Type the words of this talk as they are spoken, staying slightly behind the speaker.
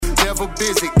devil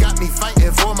busy, got me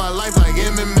fighting for my life like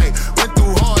MMA. Went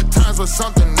through hard times with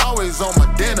something always on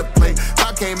my dinner plate.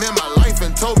 God came in my life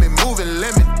and told me move and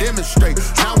let me demonstrate.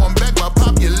 Now I'm back, my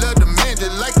popular demand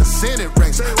just like the Senate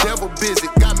race. Devil busy,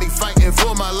 got me fighting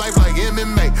for my life like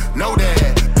MMA. Know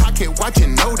that, pocket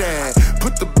watching, know that.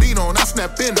 Put the beat on, I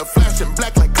snap in the flashing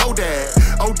black like Kodak.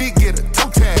 OD get a toe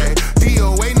tag.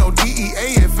 DOA, no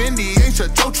DEA, if NDA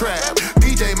shut your trap.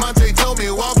 DJ Monte told me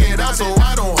walk it out so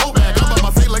I don't hold back. I'm on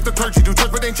my feet like the clergy do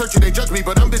church, but ain't churchy, they judge me.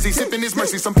 But I'm busy sipping this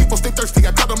mercy. Some people stay thirsty,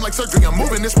 I cut them like surgery. I'm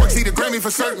moving this work, see the Grammy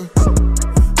for certain.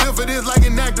 Live for this like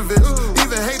an activist.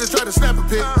 Even haters try to snap a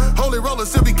pic. Holy roller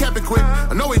still be capping quick.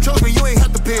 I know he chose me, you ain't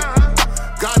have to pick.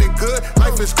 Got it good,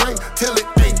 life is great, till it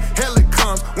ain't. Hell it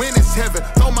comes, when it's heaven.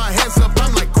 Throw my hands up,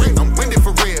 I'm like great, I'm winded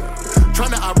for real.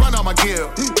 Tryna outrun all my gear.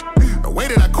 The way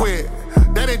that I quit,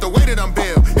 that ain't the way that I'm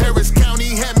built. Harris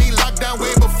County had me locked down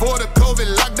way before the COVID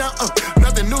lockdown.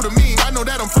 Nothing new to me, I know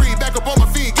that I'm free. Back up on my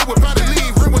feet, get with proud to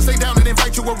leave. Real one stay down and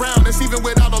invite you around, that's even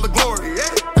without all the glory.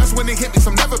 That's when they hit me,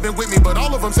 some never been with me, but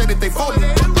all of them say that they for me.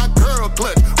 My girl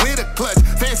clutch, with a clutch,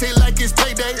 fancy like it's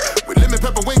payday. With lemon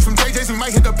pepper wings from JJ's, we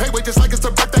might hit the payway just like it's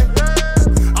her birthday.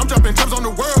 I'm dropping gems on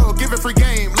the world, giving free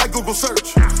game like Google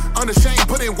search. Unashamed,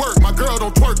 put in work, my girl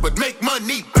don't twerk, but make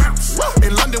money bounce.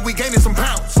 In London, we gaining some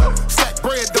pounds. Stack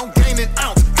bread, don't gain an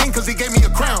ounce. King, cause he gave me a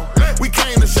crown. We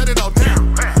came to shut it all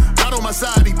down. God on my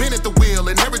side, he been at the wheel.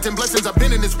 Inheriting blessings, I've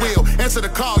been in his will. Answer the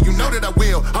call, you know that I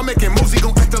will. I'm making moves, he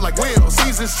gon' act like Will.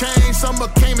 Seasons change, summer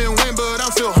came and went, but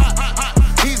I'm still hot.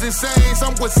 He's insane,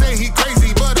 some would say he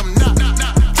crazy, but I'm not.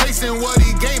 Chasing what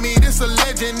he gave me, this a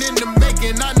legend in the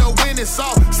making. I know when it's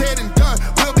all said and done,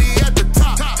 we'll be at the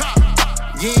top.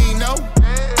 You ain't know,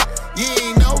 you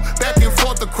ain't know. Back and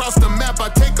forth across the map, I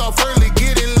take off early,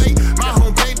 getting late. My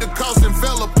home paid the cost and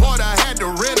fell apart, I had to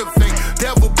renovate.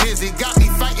 Devil busy, got me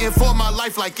fighting for my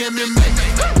life like MMA.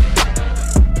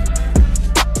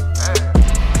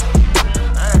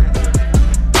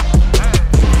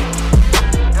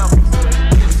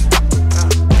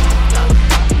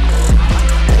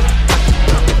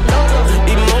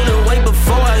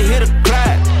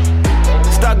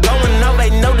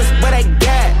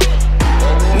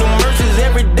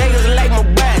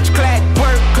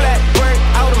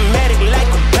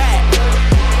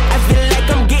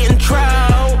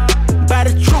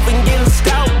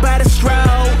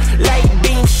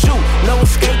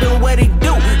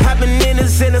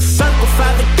 In a circle,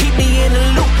 Father, keep me in the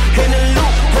loop,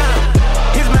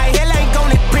 Here's my headline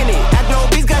gonna print it. I know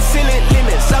these got ceiling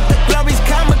limits. Up the glories,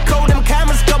 comma code, them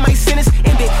commas got my sentence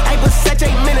ended. I was such 8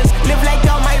 minutes, live like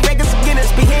all my records Guinness.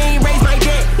 But he ain't raised my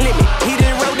debt limit. He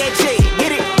didn't roll that check,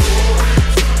 get it?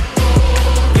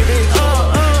 Give it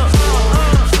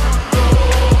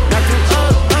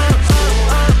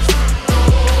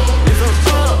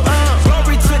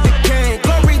Glory to the King,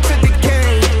 glory to the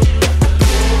King.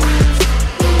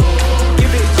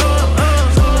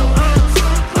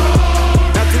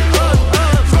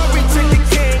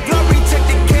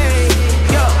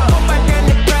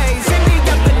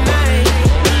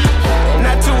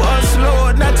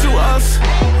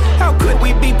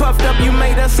 Puffed up, you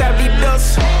made us happy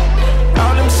dust.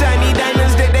 All them shiny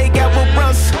diamonds that they got with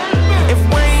us. If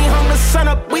we ain't hung the sun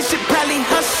up, we should probably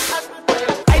hush.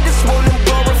 I just want him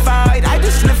glorified. I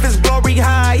just lift his glory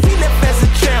high. He left as a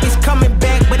champ. He's coming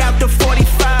back without the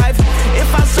 45. If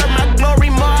I serve my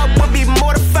glory more, I would be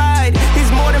mortified.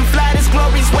 He's more than fly. His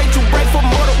glory's way too bright for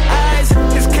mortal eyes.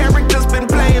 His character's been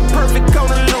playing perfect on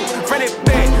the loop. Run it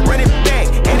back,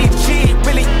 and he cheat,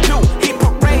 really do. He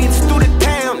parades through the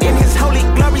town in his holy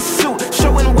glory suit,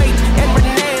 showing weight and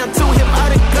renown. To him all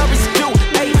the glory's due.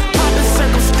 Hey, pop the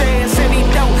circumstance and he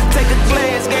don't take a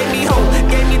glance. Gave me hope,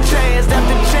 gave me chance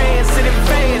after chance in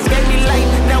advance. Gave me light,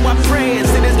 now I prance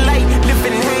in his light,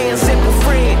 lifting hands, simple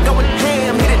friend, going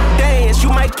ham, hit it dance. You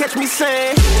might catch me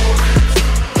saying,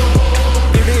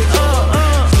 give it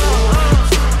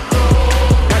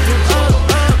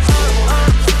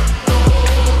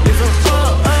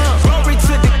glory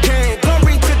to the King,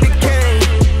 glory to the King.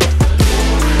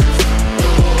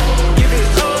 Give it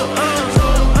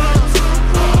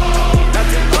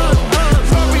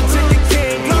glory to the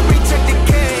King, glory to the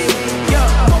King. Yo,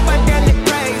 hope I got the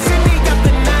praise, and he got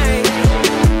the name.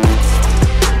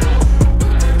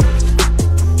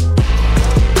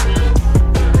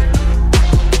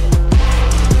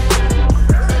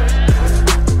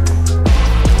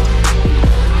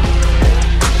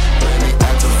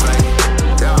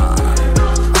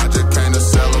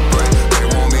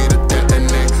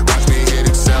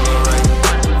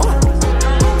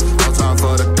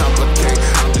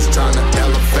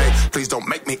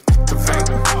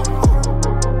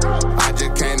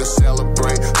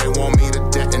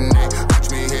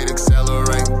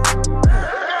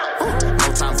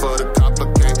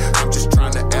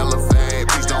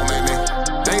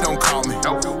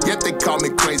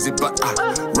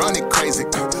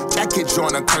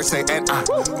 way, and I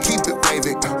keep it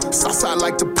wavy. Southside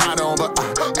like to pot on, but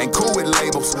I ain't cool with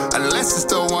labels. Unless it's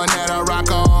the one that I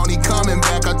rock on. He coming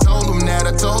back, I told him that,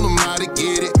 I told him how to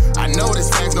get it. I know this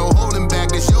facts, no holding back,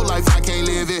 this your life, I can't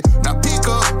live it. Now pick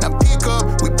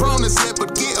up, we prone to slip,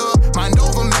 but get up. Mind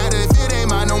over matter, if it ain't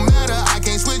mine, no matter, I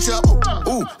can't switch up.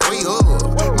 Ooh, way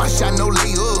up, my shot no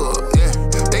lay up, yeah.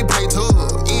 They play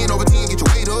tough, in over 10, get your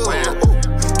weight up. Ooh,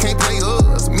 can't play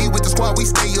us, me with the squad, we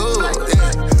stay up,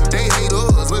 yeah. They hate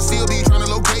us, we'll still be trying to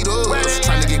locate us.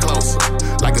 Trying to get closer,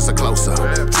 like it's a closer.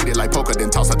 Treat it like poker, then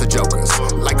toss out the jokers.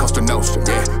 Like Costa Nostra,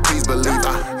 yeah. Please believe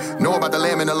I know about the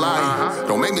lamb and the lion.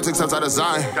 Don't make me take steps out of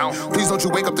Zion. Please don't you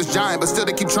wake up this giant, but still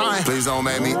they keep trying. Please don't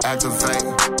make me activate,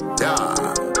 yeah.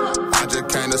 I just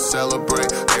came to celebrate.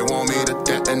 They want me to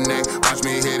detonate. Watch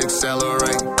me hit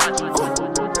accelerate.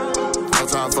 No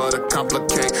time for the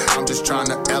complicate. I'm just trying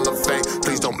to elevate.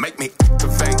 Please don't make me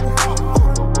activate.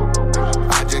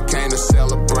 I just came to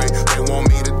celebrate. They want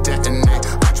me to detonate.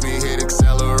 Watch me hit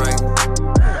accelerate.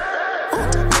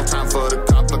 No time for the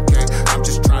complicate. I'm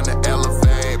just trying to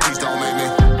elevate. Please don't make me.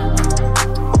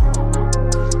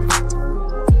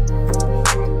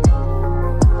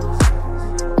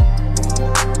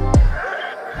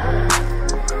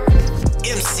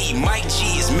 MC Mike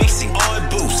G is mixing on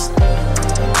Boost.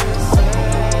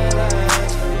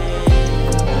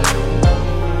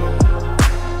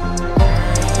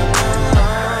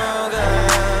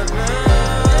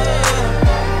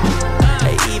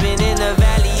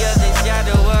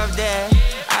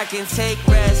 Can take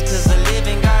rest, cause the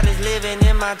living God is living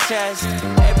in my chest.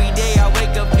 Every day I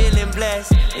wake up feeling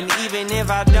blessed, and even if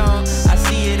I don't, I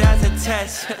see it as a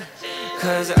test.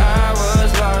 Cause I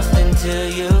was lost until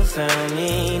you found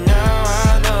me. Now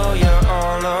I know you're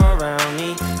all around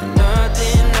me.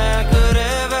 Nothing I could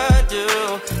ever do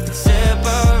can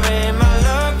separate my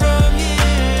love from you.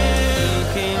 You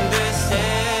came to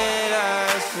set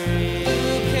us free.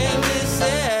 You came to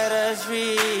set us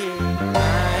free.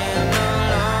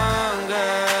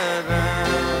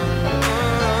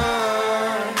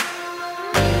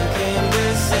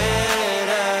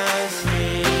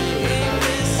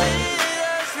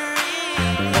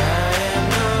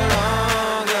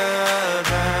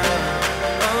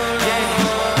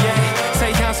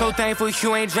 Thankful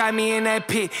you ain't drive me in that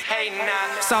pit. Hey,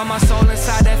 nah. Saw my soul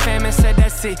inside that famine, said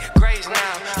that's it. Grace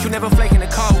now. You never flake in the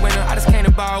cold winter. I just came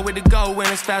to borrow with the gold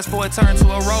winners. Fast forward, turn to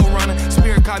a road runner.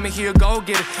 Spirit caught me here, go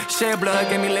get it. Shed blood,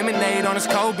 gave me lemonade on this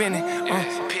cold bending.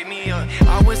 Pick me up.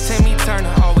 I was Timmy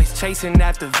Turner, always chasing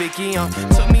after Vicky.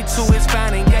 Took me to his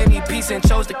fountain, gave me peace and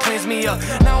chose to cleanse me up.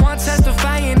 Now I'm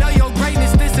testifying of your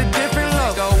greatness. This a different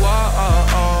look. Go,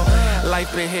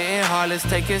 life been hitting hard, let's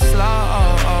take it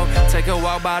slow. Take a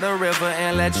walk by the river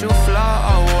and let you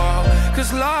flow.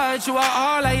 Cause Lord, you are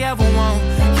all I ever want.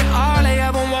 You're all I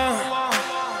ever want.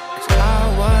 Cause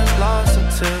I was lost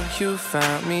until you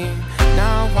found me.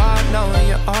 Now I know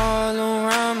you're all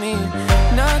around me.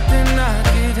 Nothing I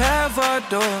could ever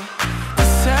do to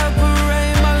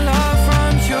separate my love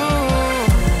from you.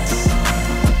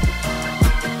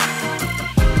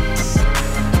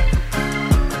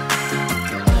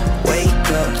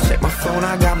 Check my phone,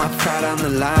 I got my pride on the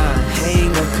line.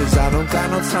 Hang up, cause I don't got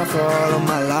no time for all of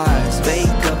my lies.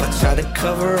 Make up, I try to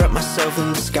cover up myself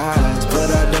in disguise, but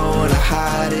I don't wanna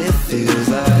hide, it feels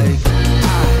like I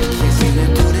can't seem to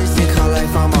do this thing called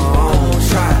life on my own.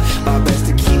 Try my best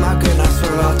to keep my good, not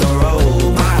swerve off the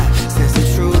road. My sense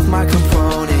of truth, my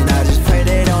component, I just pray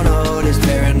they don't know this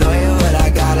paranoia, but I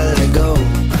gotta let go.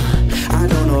 I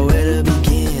don't know where to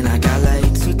begin, I got like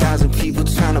 2,000 people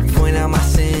trying to point out my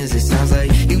sins. It sounds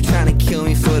like you trying to kill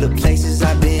me for the places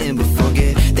I've been, but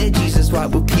forget that Jesus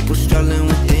walked with people struggling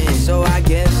within. So I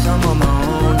guess I'm on my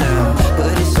own now,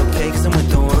 but it's okay cause I'm with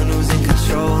the one who's in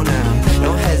control now.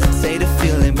 Don't hesitate to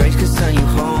feel embraced cause son, you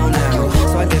home now.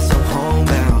 So I guess I'm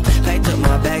homebound, packed up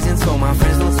my bags and told my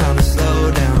friends no time to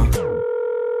slow down.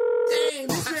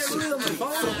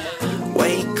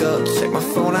 Wake up, check my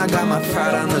phone, I got my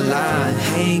pride on the line.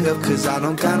 Hang up, cause I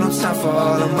don't got no time for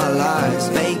all of my lies.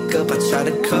 Make up, I try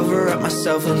to cover up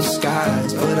myself in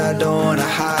disguise, but I don't wanna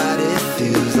hide, it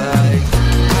feels like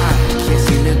I can't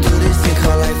seem to do this thing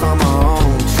called life on my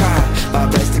own. Try my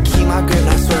best to keep my grip,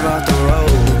 not swerve off the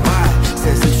road. My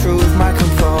sense of truth, my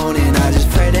component, I just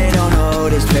pray they don't know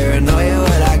this paranoia,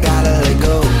 but I gotta let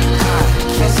go. I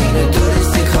can't seem to do this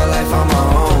thing called life on my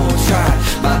own. Try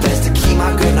my best to keep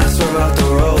my grip, not swerve off the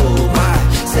road. My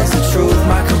sense of truth,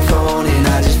 my component,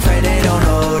 I just pray they don't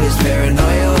know this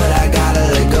paranoia, but I gotta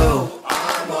let go.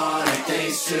 I wanted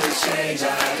things to change.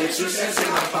 I had the 2 cents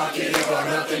in my pocket, it brought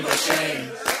nothing but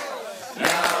shame.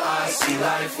 Now I see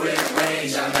life with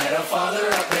range. I met a father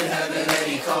up in heaven and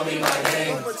he called me my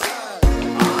name.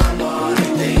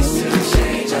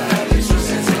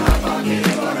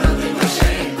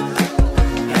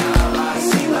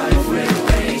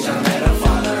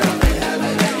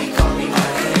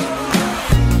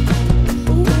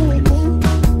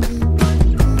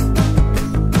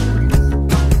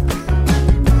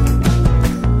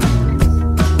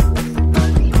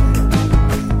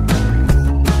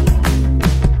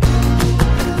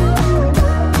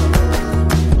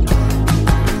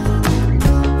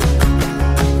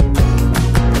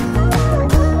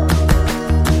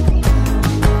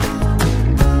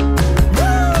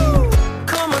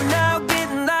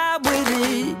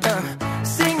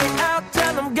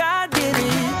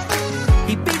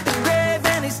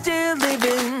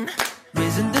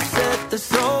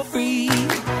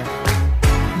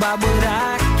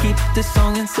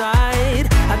 song inside.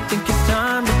 I think it's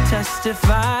time to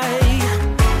testify.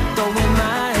 Throwing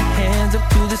my hands up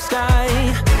to the sky.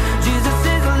 Jesus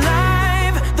is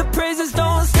alive. The praises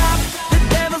don't stop. The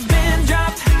devil's been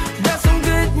dropped. Got some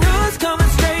good news coming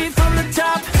straight from the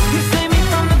top. You saved me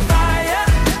from the fire,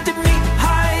 lifted me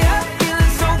higher.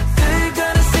 Feeling so good,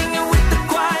 gonna sing it with the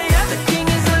choir. The King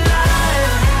is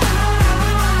alive.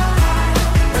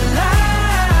 Alive.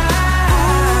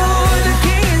 Ooh, the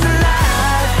King is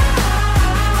alive.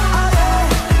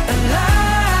 Alive.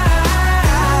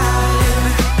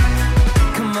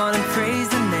 Come on and praise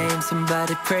the name.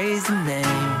 Somebody praise the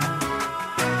name.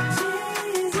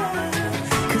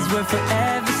 Cause we're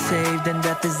forever saved and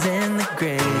death is in the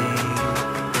grave.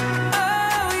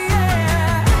 Oh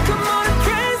yeah. Come on and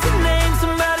praise the name.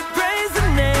 Somebody praise the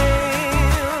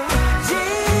name.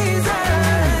 Jesus.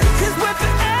 Cause we're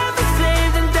forever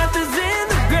saved and death is in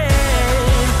the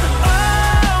grave.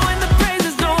 Oh, and the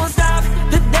praises don't stop.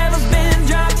 The devil's been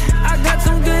dropped. I got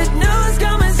some good news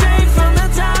coming straight from the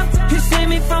top. You saved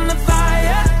me from the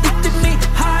fire, lifted me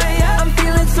higher. I'm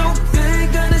feeling so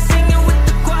good, gonna sing it with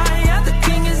the choir. The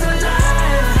King is alive.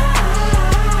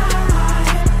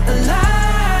 Alive.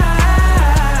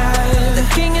 The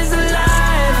King is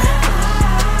alive.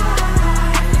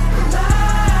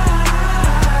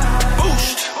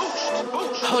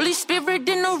 Holy Spirit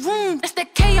in the room, that's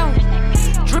that KO.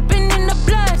 Dripping in the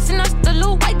blood, send us the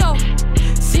little white though.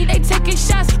 See, they taking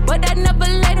shots, but that never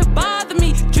let it bother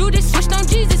me. Judas switched on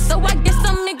Jesus, so I guess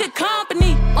I'm in good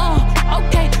company.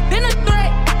 Okay, been a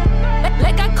threat.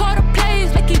 Like I caught a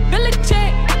plays, like he bill a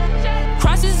check.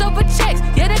 Crosses over checks,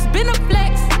 yeah, that's been a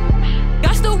flex.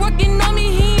 God still working on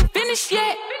me, he ain't finished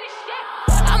yet.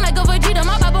 I'm like a Vegeta,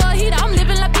 my Bible a heater. I'm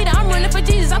living like Peter, I'm running for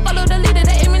Jesus. I follow the leader,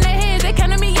 they aim in their heads, they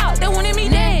counting me out, they wanted me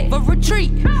dead. But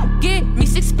retreat, get me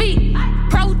 6 feet.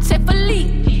 Protect for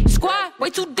lead, squad way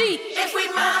too deep. If we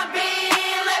mind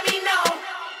being, let me know.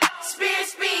 Spirit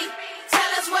speak,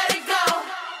 tell us where to go.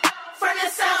 From the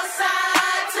south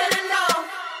side to the north.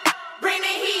 Bring the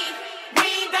heat, we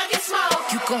ain't back in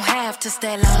smoke. You gon' have to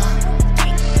stay low,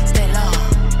 stay low,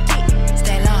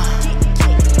 stay low,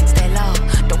 stay low.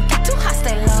 Don't get too hot,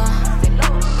 stay low,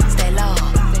 stay low,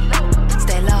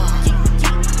 stay low,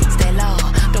 stay low.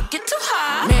 Don't get too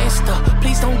hot. Master,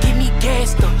 please don't get me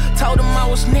gassed up. Told them I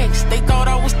was next, they thought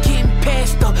I was getting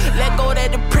past up. Let go of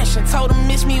that depression, told them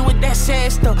miss me with that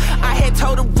sad stuff. I had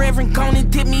told the Reverend go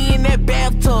and dip me in that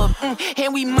bathtub,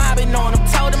 and we mobbing on them.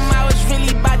 Told them I was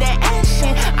really by that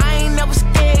action. I ain't never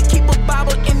scared, keep a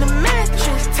Bible in the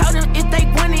mattress. Told them if they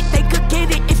want it, they could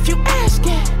get it if you ask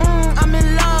it. I'm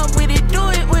in love with it, do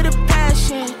it with a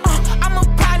passion. I'm a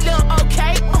problem,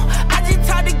 okay? I just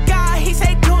talked to God, he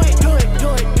say do it, do it, do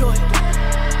it, do it.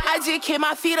 I just kick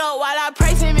my feet up while I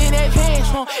praise him in advance.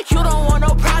 You don't want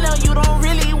no problem, you don't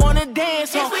really wanna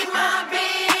dance. If we mind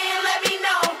being, let me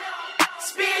know.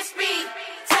 Spirit speak,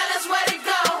 tell us where to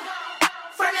go.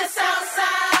 From the south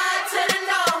side to the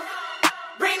north.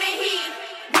 Bring the heat,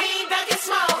 we ain't back in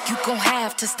smoke. You gon'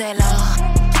 have to stay low,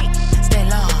 stay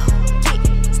low,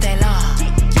 stay low,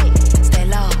 stay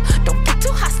low. Don't get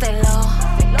too hot, stay low,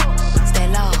 stay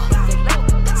low,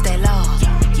 stay low,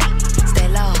 stay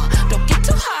low. Don't get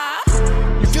too hot.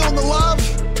 You feeling the love?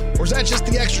 Or is that just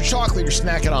the extra chocolate you're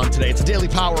snacking on today? It's a Daily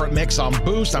Power Up Mix on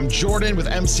Boost. I'm Jordan with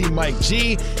MC Mike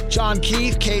G, John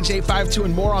Keith, KJ52,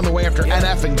 and more on the way after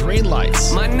NF and Green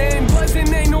Lights. My name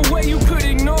buzzing, ain't no way you could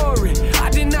ignore it. I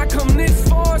did not come this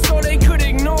far so they could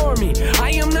ignore me.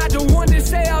 I am not the one to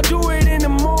say I'll do it in the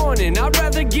morning. I'd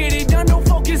rather get it done, don't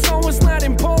focus on what's not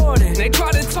important. They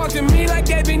try to talk to me like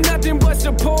they be nothing but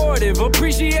supportive.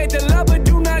 Appreciate the love, but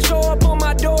do not show up on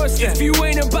my doorstep. If you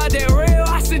ain't about that real,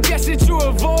 I suggest that you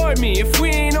avoid me. If we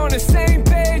ain't on the same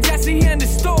page, that's the end of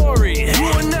story. You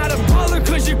are not a baller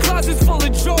cause your closet's full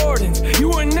of Jordans.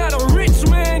 You are not a rich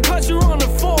man cause you're on the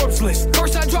Forbes list.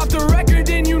 First I dropped the record,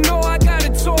 then you know I got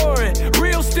it touring.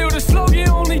 Real still the slogan,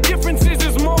 only difference is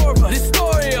there's more of us. The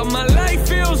story of my life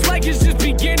feels like it's just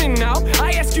beginning now.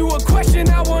 I ask you a question,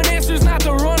 I want answers, not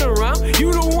to run around.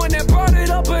 You the one that brought it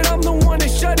up, but I'm the one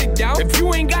that shut it down. If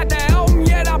you ain't got that album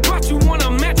yet, I brought you one,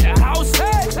 I'm at your house.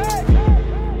 Hey,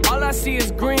 hey. All I see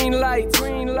is green lights,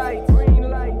 green lights, green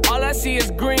lights. All I see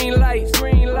is green lights,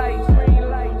 green lights, green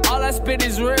lights. All I spit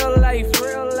is real life,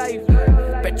 real life.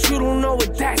 Bet you don't know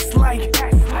what that's like.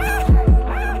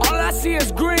 All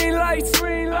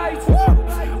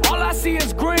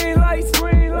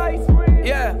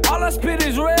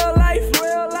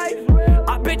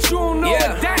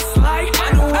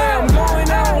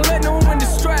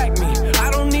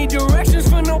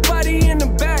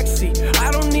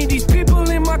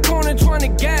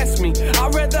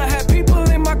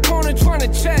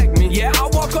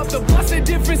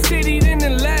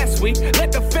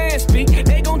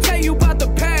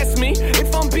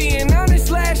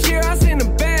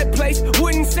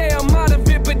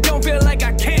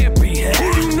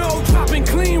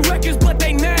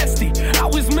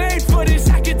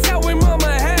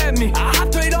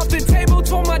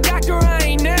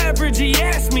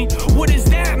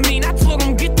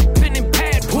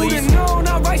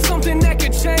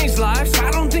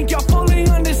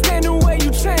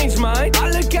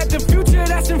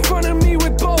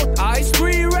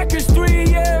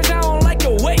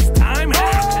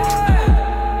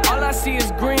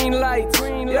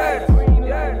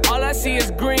yeah. All I see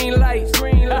is green lights,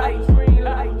 green lights.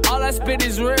 All I spit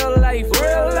is real life,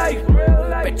 real life.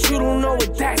 But you don't know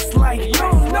what that's like. You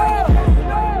don't know.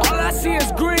 All I see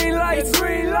is green lights,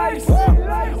 green lights.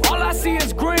 All I see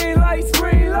is green lights,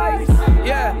 green lights.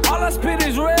 Yeah, all I spit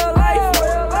is real life,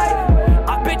 real life.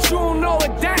 I bet you don't know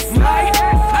what that's like.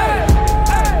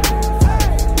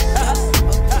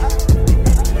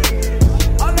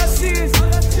 All I see is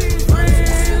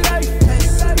green lights.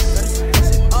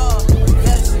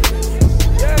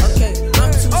 Okay,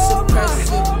 I'm too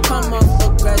suppressive. Come off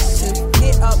aggressive.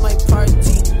 Get out my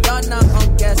party. Y'all not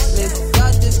on guest list.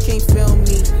 Y'all just can't feel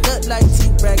me. Look like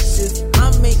T-Rexes.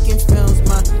 I'm making films.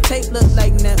 My tape look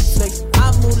like Netflix.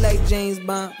 I move like James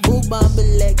Bond. Boo bomb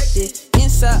elected.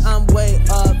 Inside I'm way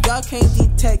up. Y'all can't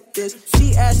detect this.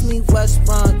 She asked me what's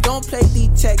wrong. Don't play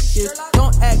detective.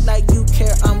 Don't act like you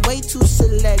care. I'm way too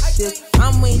selective.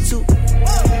 I'm way too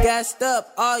gassed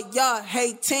up. All y'all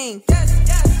hating.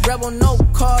 Rebel no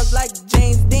cars like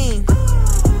James Dean.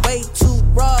 Way too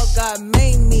raw. God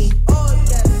made me.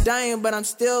 Dying, but I'm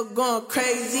still going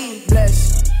crazy.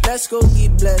 Blessed. Let's go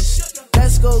get blessed.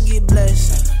 Let's go get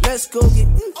blessed. Let's go get.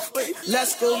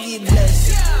 Let's go get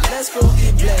blessed. Let's go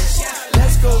get blessed.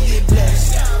 Let's go get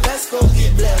blessed. Let's go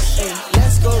get blessed. Hey,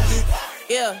 let's go get.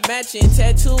 Yeah, matching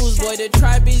tattoos, boy. The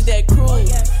tribe is that crew.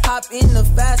 Hop in the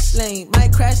fast lane,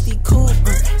 might crash the coupe.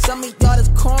 Some of y'all is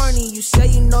corny. You say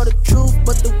you know the truth,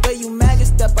 but the way you maggot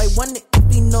step, I wonder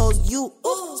if he knows you.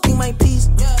 Speak my peace.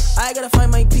 I gotta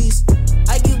find my peace.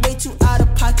 I get way too out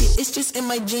of pocket, it's just in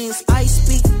my jeans. I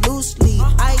speak loosely,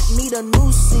 I need a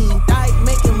new scene. I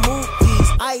making movies,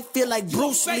 I feel like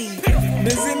Bruce Lee.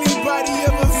 Does anybody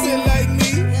ever feel like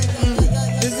me?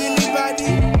 Does anybody?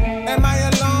 Am I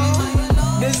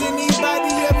alone? Does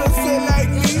anybody ever feel like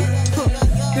me?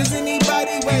 Does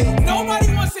anybody? Wait,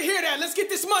 nobody wants to hear that. Let's get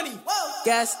this money.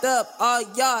 Gassed up, all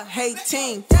y'all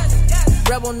hating.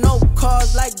 Rebel no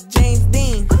cars like James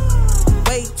Dean.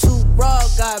 Way too raw,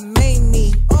 God made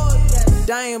me.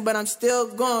 Dying, but I'm still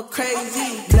going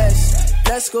crazy. Blessed,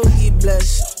 let's go get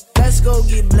blessed. Let's go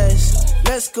get blessed.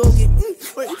 Let's go get.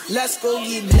 Let's go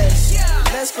get blessed.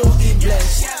 Let's go get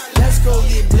blessed. Let's go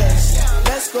get blessed.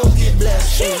 Let's go get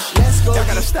blessed. Let's go. Y'all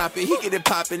gotta stop it. He get it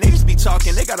poppin'. They just be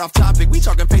talking. They got off topic. We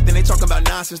talking faith and they talking about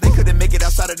nonsense. They couldn't make it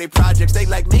outside of their projects. They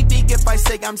like maybe if I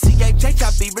say I'm CHH,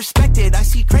 I'll be respected. I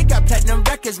see Craig got platinum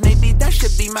records. Maybe that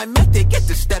should be my method. Get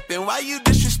to stepping. Why you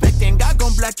disrespecting? God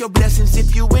gon' block your blessings.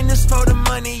 If you in this for the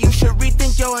money, you should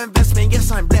rethink your investment.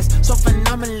 Yes, I'm blessed so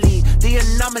phenomenally. The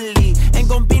anomaly ain't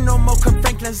gon' be no more Kirk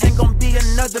Franklin's. Ain't gon' be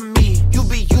another me. You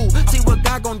be you. See what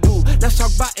God gon' do. Let's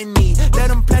talk botany. Let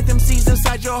them plant them seeds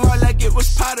inside your heart like it was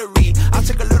pottery. I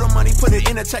took a little money, put it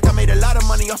in a check. I made a lot of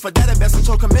money off of that investment.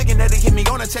 Told Commigan that it hit me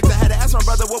on a check. I had to ask my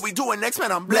brother what we doing next.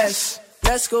 Man, I'm blessed.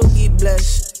 Let's go get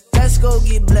blessed. Let's go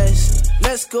get blessed.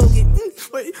 Let's go get.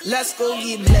 Let's go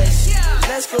get blessed.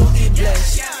 Let's go get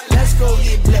blessed. Let's go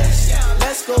get blessed.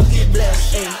 Let's go get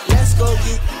blessed. Hey, let's go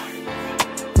get.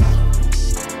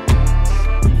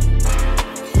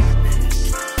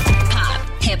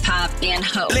 Hip hop and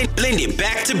hope. Blend it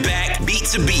back to back, beat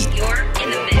to beat. You're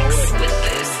in the mix with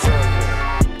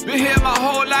Boost. Been here my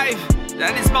whole life.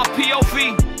 That is my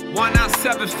POV.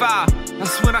 1975.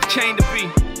 That's when I came to be.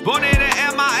 Born in the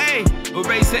MIA, but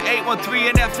raised in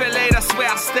 813 in FLA. That's where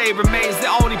I stay. Remains the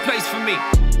only place for me.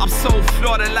 I'm so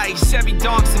Florida like Chevy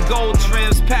donks and gold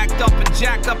trims, packed up and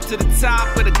jacked up to the top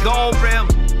with a gold rim.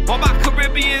 All my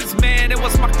Caribbeans, man, it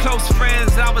was my close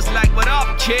friends. I was like, what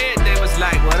up, kid? They was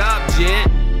like, what up, Jid?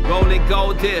 Rolling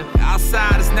gold dip,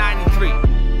 outside is 93.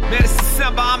 Man, it's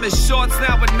December, I'm in shorts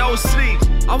now with no sleeves.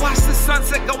 I watch the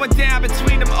sunset going down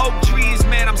between them oak trees.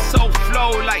 Man, I'm so flow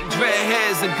like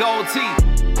dreadheads and gold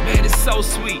teeth. Man, it's so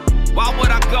sweet. Why would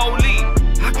I go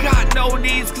leave? I got no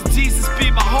needs, cause Jesus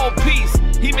be my whole piece.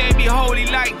 He made me holy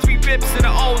like 3 rips in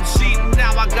an old sheet. And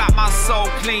now I got my soul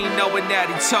clean, knowing that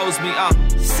he chose me up.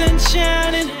 Sun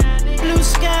shining, blue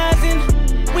skies and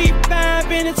we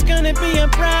vibing, it's gonna be a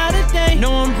brighter day.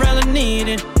 No umbrella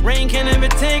needed, rain can never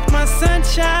take my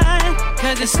sunshine,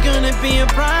 cause it's gonna be a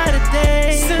brighter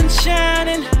day. Sun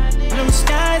shining, blue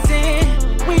skies and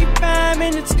we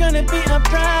vibing, it's gonna be a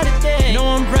brighter day. No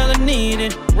umbrella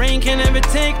needed, rain can never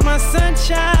take my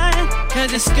sunshine,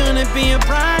 cause it's gonna be a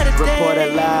brighter day.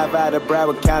 Reported live out of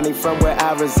Broward County from where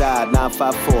I reside.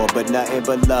 954, but nothing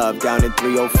but love down in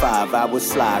 305. I was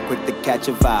sly, quick to catch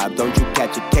a vibe. Don't you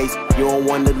catch a case? You don't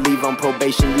want to leave on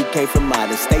probation, you came from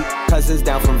out of state. Cousins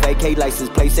down from vacay, license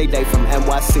plate say they from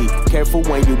NYC. Careful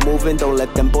when you moving, don't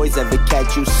let them boys ever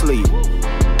catch you sleep.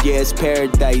 Yeah, it's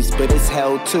paradise, but it's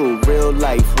hell too. Real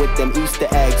life with them Easter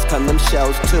eggs, come them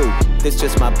shells too. This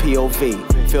just my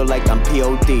POV. Feel like I'm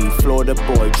POD, Florida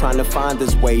boy trying to find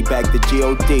his way back to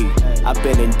G.O.D. I've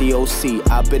been in DOC,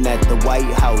 I've been at the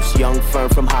White House. Young Fern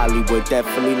from Hollywood,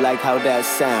 definitely like how that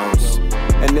sounds.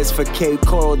 And this for Cape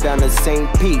Coral down to St.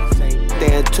 Pete.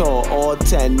 Stand tall, all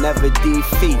 10, never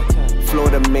defeat.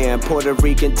 Florida man, Puerto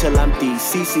Rican till I'm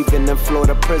deceased. Even in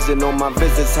Florida prison, on my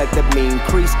visits had to be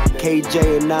increased.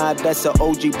 KJ and I, that's a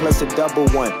OG plus a double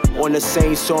one. On the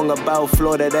same song about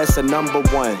Florida, that's a number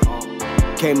one.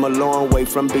 Came a long way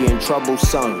from being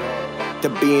troublesome to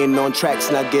being on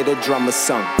tracks, now get a drummer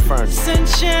sung. Fern. Sun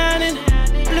shining,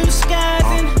 blue skies,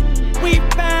 and we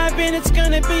vibing. It's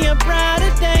gonna be a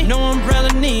brighter day. No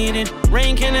umbrella needed.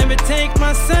 Rain can never take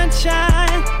my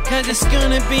sunshine, cause it's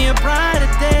gonna be a brighter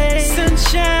day. Sun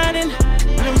shining,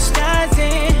 blue skies,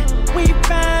 and we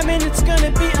vibing. It's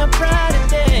gonna be a brighter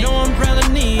day. No umbrella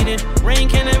needed. Rain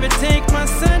can never take my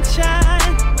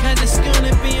sunshine, cause it's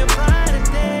gonna be a brighter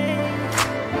day.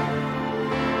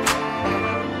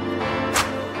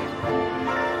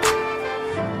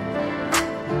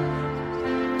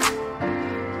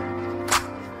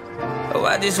 Oh,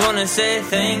 I just wanna say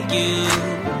thank you.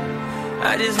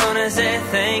 I just wanna say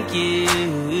thank you.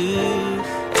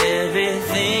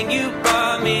 Everything you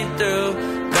brought me through,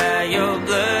 by your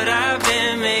blood I've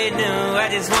been made new. I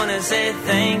just wanna say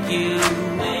thank you.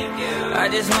 I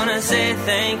just wanna say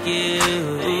thank you.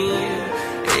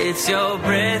 It's your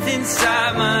breath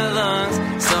inside my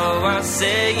lungs, so I'll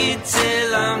say it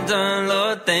till I'm done.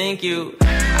 Lord, thank you.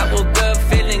 I woke up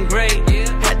feeling great.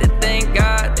 Had to thank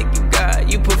God.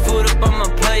 You put food up on my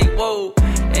plate, whoa.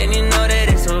 And you know that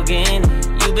it's organic.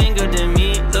 You been good to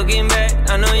me. Looking back,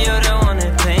 I know you're the one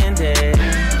that planned it.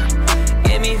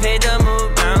 Give me faith to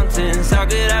move mountains. How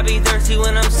could I be thirsty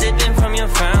when I'm sipping from your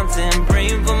fountain?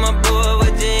 Praying for my boy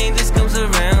with the angels come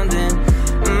surrounding.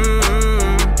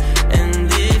 And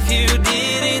if you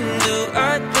didn't do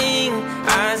a thing,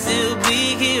 I'd still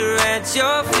be here at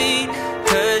your feet.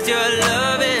 Cause your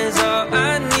love is all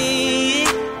I need.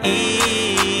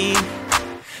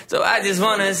 So I just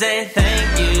wanna say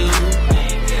thank you.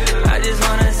 I just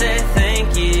wanna say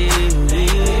thank you.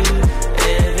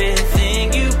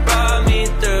 Everything you brought me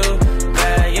through,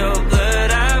 by your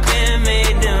blood I've been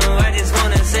made new. I just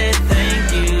wanna say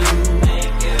thank you.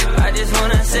 I just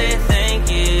wanna say thank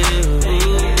you.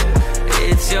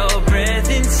 It's your breath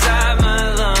inside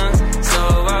my lungs, so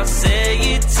I'll say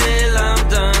it till I'm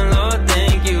done. Lord,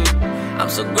 thank you. I'm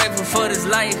so grateful for this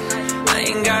life. I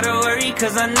ain't gotta worry,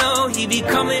 cause I know he be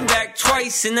coming back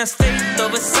twice, and that's faith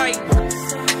over sight.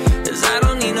 Cause I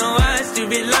don't need no eyes to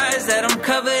realize that I'm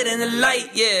covered in the light,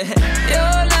 yeah.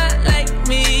 You're not like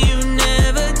me, you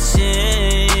never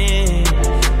change.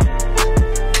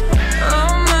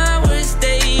 On my worst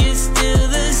day, you're still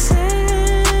the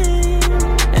same.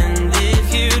 And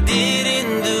if you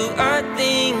didn't do a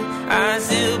thing, I'd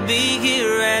still be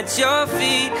here at your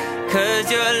feet.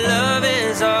 Cause your love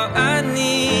is all I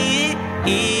need.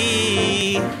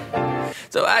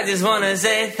 So I just wanna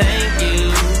say thank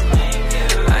you.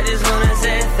 I just wanna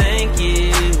say thank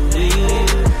you.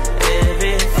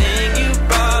 Everything you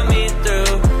brought me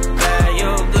through, by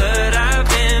your blood I've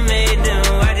been made new.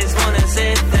 I just wanna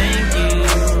say thank you.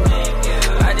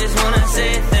 I just wanna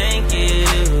say thank you.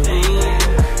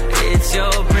 It's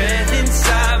your breath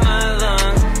inside my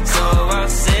lungs, so I'll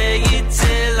say it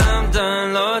till I'm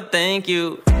done. Lord, thank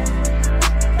you.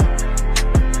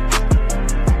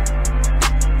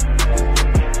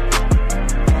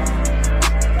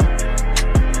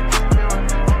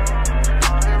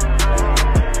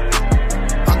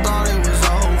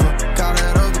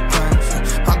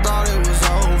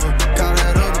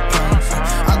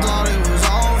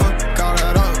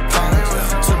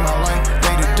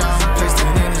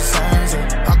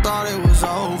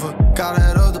 Got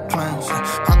had other plans.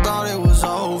 I thought it was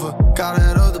over, got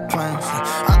had other plans.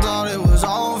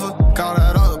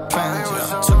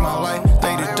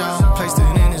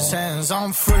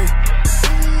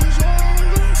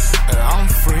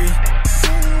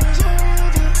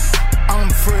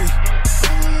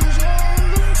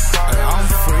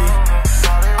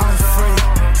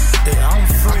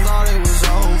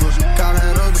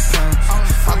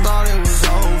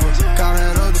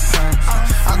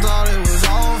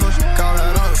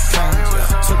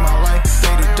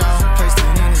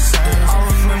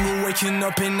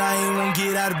 up and I ain't wanna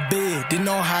get out of bed. Didn't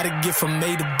know how to get from A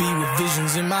to B with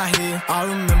visions in my head. I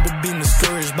remember being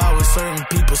discouraged by what certain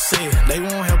people said. They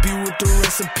won't help you with the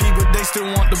recipe, but they still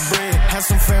want the bread. Had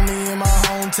some family in my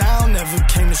hometown, never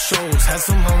came to shows. Had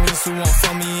some homies who want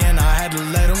from me and I had to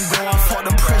let them go. I fought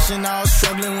depression, I was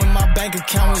struggling when my bank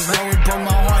account was low. It broke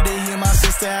my heart to hear my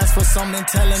sister ask for something,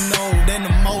 tell her no. Then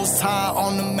the Most High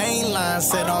on the main line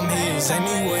said I'm his, and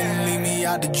he wouldn't leave me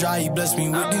out to dry. He blessed me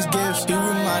with these gifts. He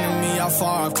reminded me how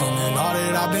far I've come and all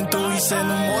that I've been through. He said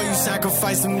the more you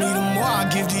sacrifice to me, the more I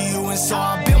give to you. And so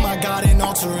I built my God an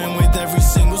altar, and with every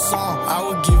single song I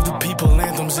would give the people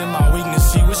anthems. In my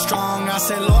weakness he was strong. I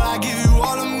said, Lord, I give you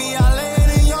all of me, I lay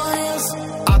it in your hands.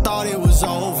 I thought it was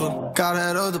over, God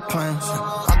had other plans.